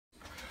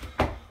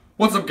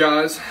What's up,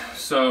 guys?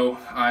 So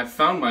I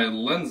found my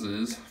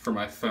lenses for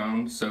my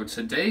phone, so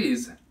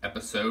today's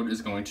episode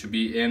is going to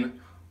be in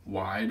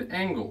wide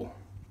angle.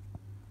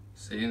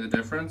 See the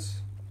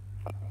difference?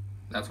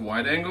 That's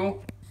wide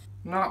angle,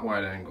 not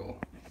wide angle.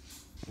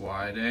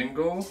 Wide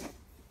angle,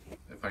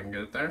 if I can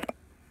get it there,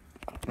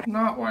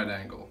 not wide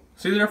angle.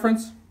 See the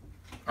difference?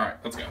 Alright,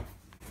 let's go.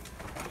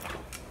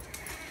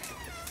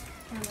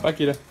 Bye,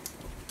 Kita.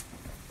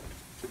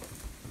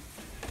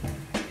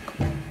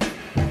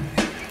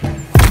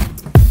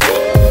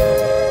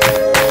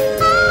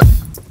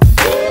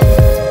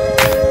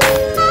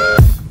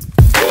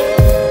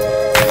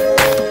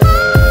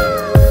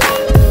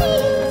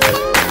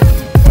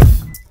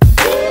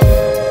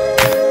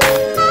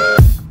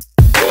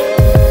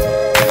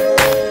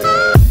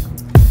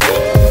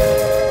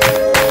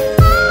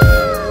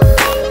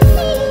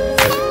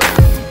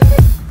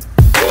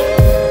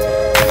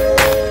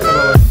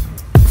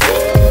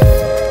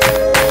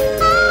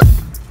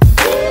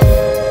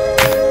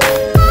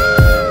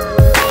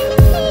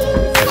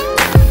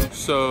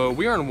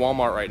 We are in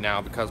Walmart right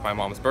now because my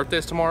mom's birthday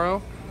is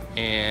tomorrow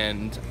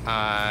and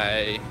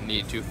I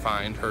need to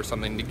find her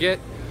something to get.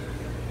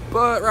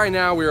 But right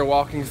now we are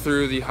walking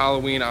through the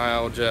Halloween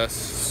aisle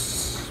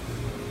just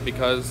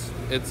because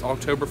it's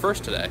October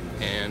 1st today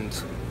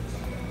and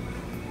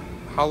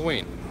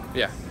Halloween.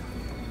 Yeah,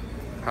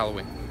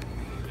 Halloween.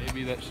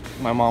 Maybe that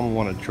my mom will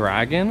want a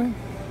dragon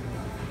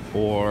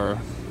or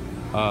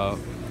a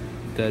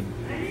dead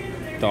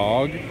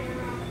dog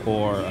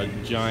or a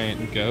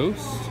giant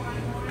ghost.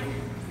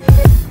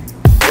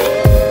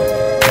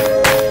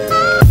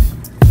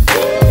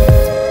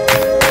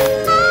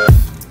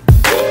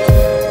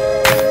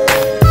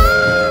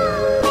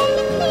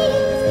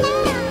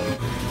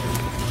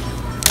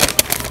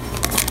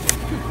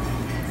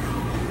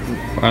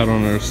 I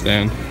don't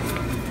understand.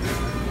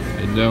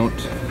 I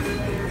don't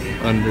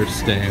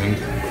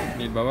understand.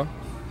 Need Bubba?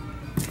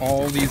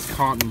 All these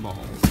cotton balls.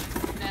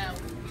 No.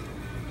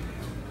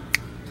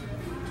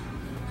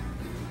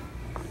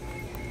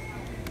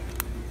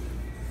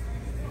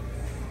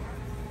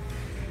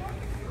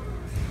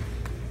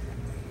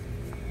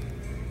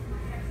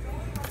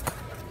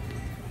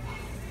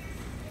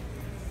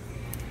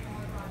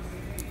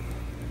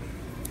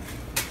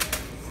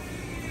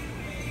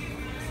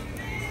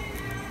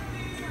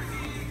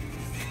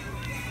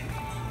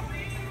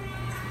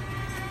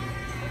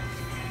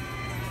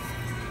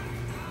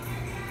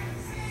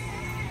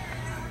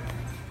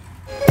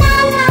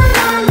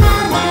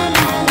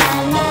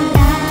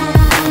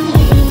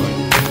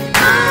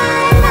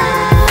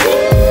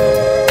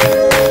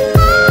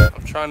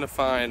 Trying to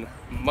find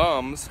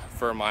mums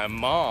for my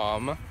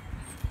mom.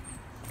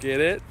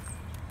 Get it?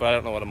 But I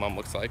don't know what a mum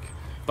looks like.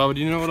 Bubba,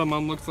 do you know what a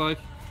mum looks like?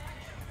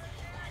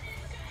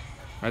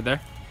 Right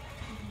there?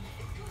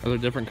 Are there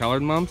different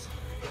colored mums?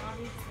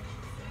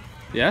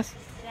 Yes?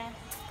 Yes.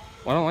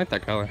 Well, I don't like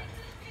that color.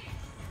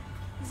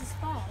 This is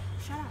fall.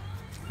 Shut up.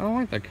 I don't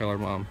like that color,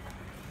 mom.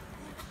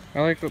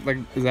 I like,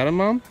 is that a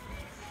mum?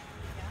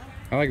 Yeah.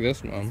 I like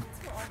this mum.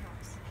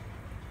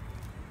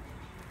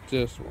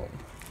 Just one.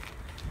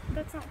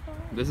 That's not fall.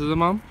 This is a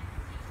mum?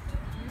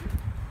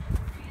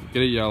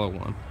 Get a yellow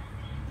one.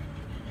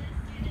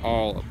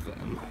 All of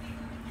them.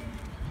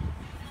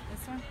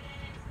 This one?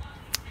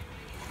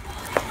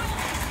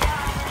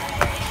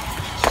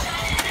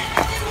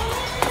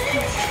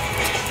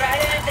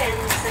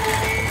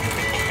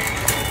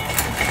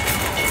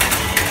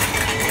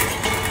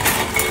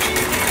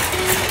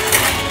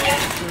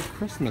 They're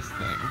Christmas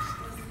things.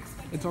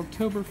 It's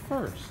October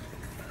 1st.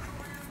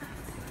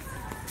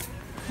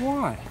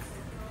 Why?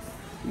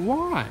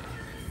 Why?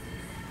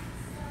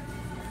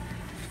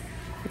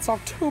 It's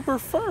October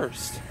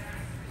 1st.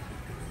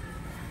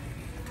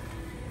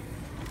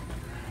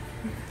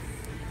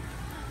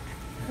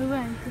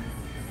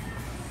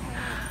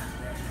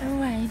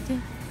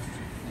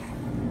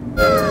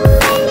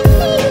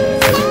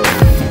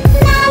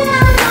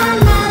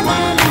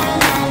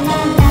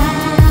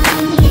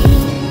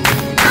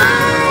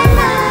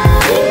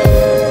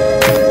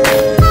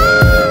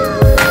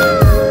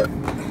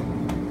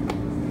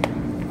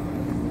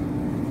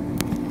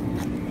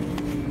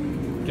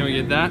 Can we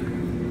get that?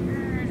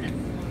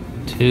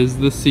 Tis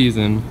the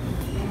season.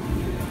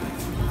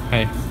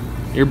 Hey,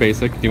 you're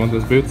basic. Do you want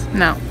those boots?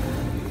 No.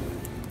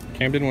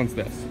 Camden wants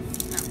this.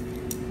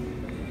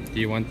 No. Do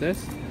you want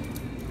this?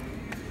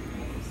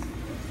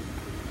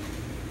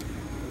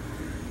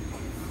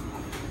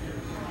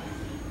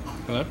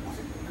 Hello?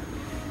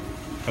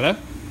 Hello?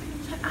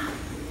 Shut up.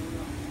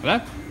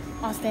 Hello?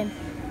 Austin.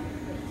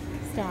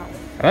 Stop.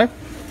 Hello?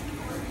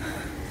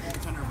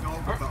 Tender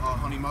Philip with the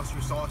honey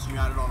mustard sauce, you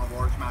add it on a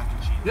large mac and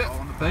cheese.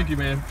 Yeah, thank you,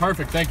 man.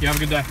 Perfect, thank you. Have a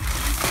good day.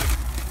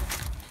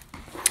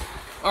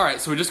 All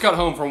right, so we just got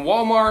home from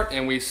Walmart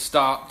and we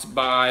stopped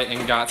by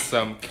and got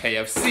some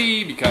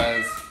KFC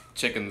because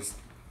chicken's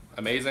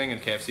amazing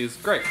and KFC is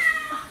great.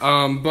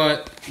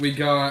 But we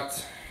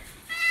got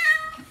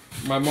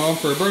my mom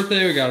for her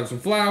birthday, we got her some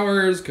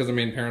flowers, because I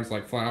mean, parents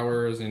like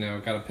flowers, you know,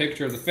 got a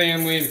picture of the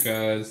family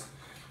because,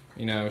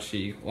 you know,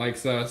 she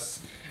likes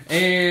us.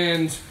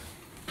 And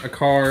a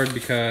card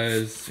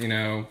because, you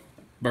know,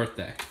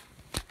 birthday.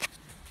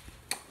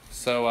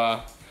 So,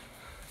 I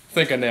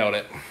think I nailed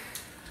it.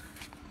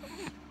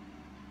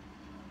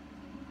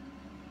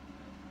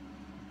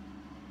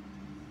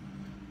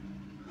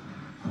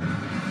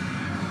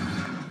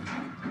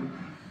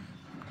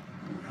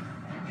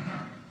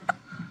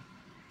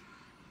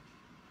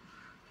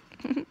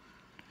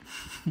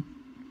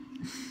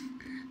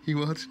 You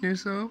watching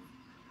yourself?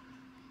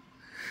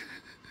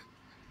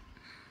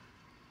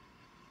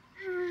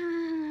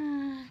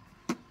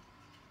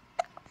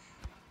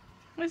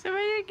 What's the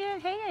way you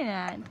get hanging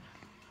at?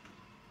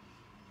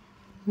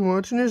 You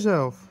watching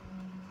yourself?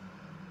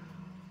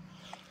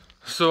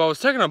 So I was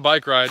taking a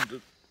bike ride,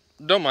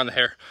 don't mind the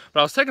hair,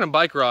 but I was taking a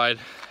bike ride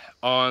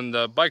on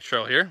the bike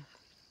trail here,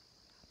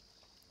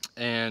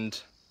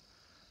 and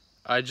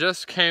I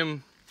just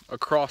came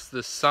across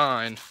this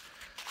sign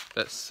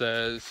that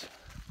says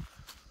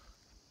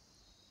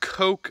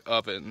Coke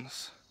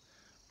ovens,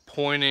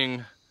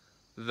 pointing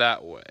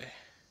that way.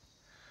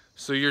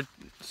 So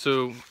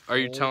are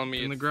you telling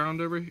me in the ground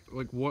over here?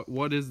 Like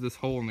what is this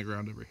hole in the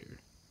ground over here?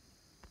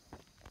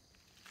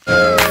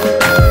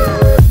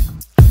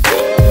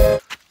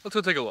 Let's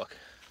go take a look.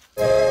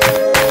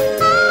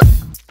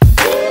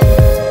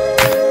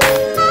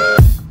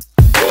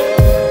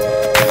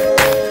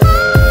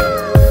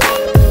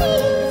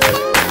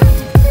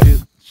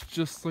 It's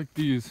just like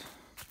these.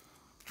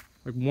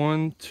 Like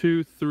 1,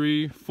 2,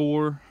 3,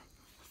 4,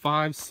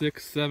 5,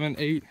 6, 7,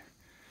 8.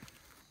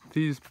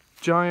 These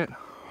giant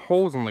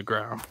holes in the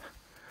ground.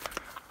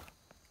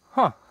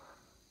 Huh.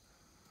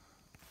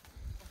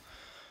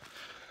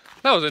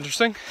 That was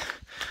interesting.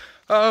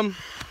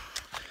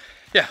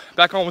 Yeah,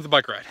 back on with the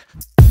bike ride.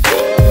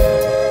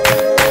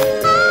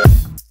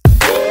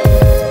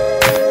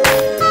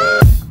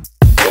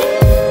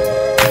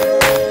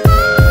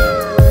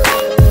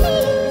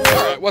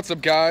 Alright, what's up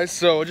guys?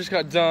 So I just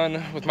got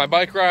done with my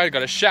bike ride,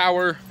 got a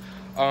shower.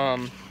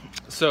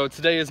 So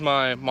today is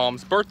my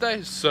mom's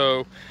birthday,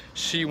 so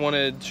she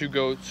wanted to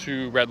go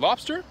to Red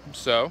Lobster,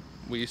 so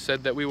we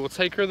said that we will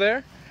take her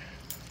there.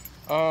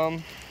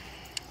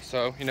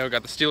 So, you know,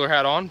 got the Steeler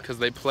hat on because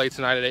they play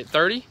tonight at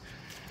 8:30.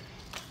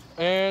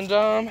 And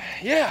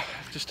yeah,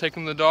 just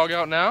taking the dog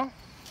out now.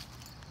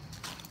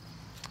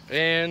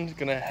 And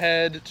gonna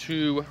head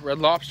to Red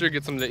Lobster,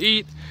 get something to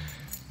eat,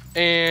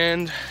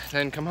 and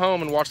then come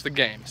home and watch the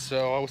game.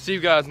 So I will see you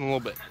guys in a little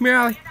bit. Come here,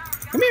 Allie.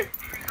 Come here.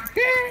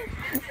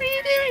 What are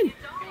you doing?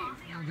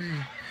 Oh,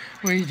 baby.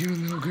 What are you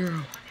doing, little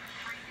girl?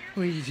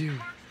 What are you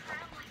doing?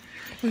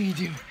 What are you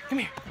doing? Come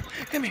here.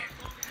 Come here.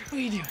 What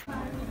are you doing?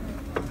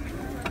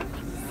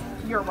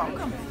 You're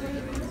welcome.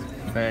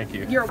 Thank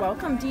you. You're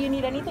welcome. Do you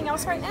need anything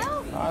else right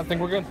now? I think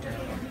we're good.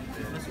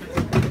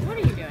 What are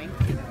you doing?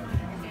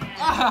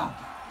 Ah!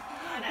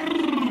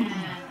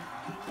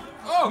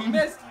 Oh, you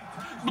missed.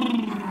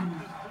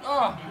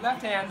 Oh,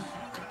 left hand.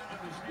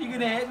 You're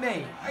gonna hit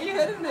me. Are you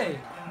hitting me?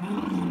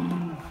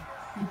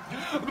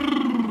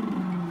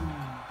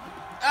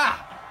 Ah!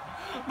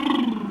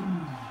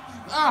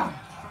 Ah! Ah!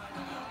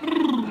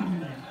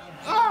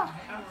 Ah!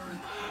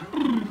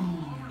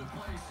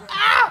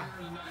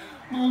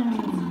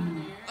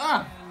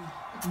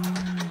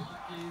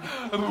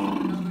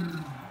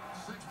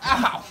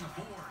 Ah!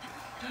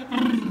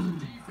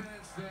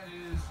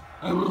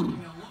 Ow!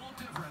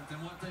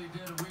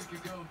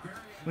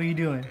 What are you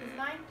doing?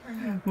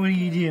 What are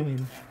you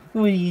doing?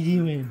 What are you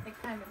doing?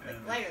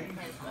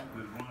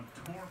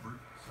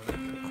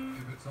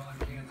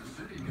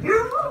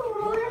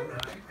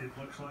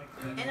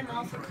 And I'm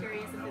also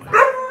curious if his eyes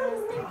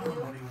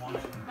blue.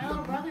 My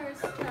little brother is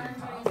trying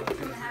to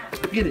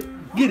 2.5. Get it.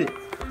 Get it.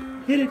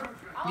 Hit it.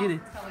 Get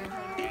it.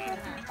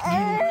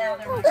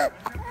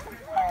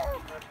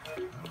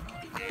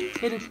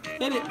 Hit it.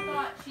 Hit it. I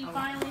thought she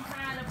finally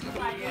had a blue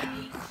eye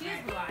baby. She is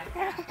blue eye.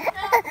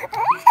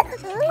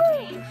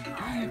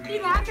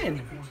 What happened?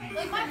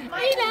 Like my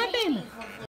What happened?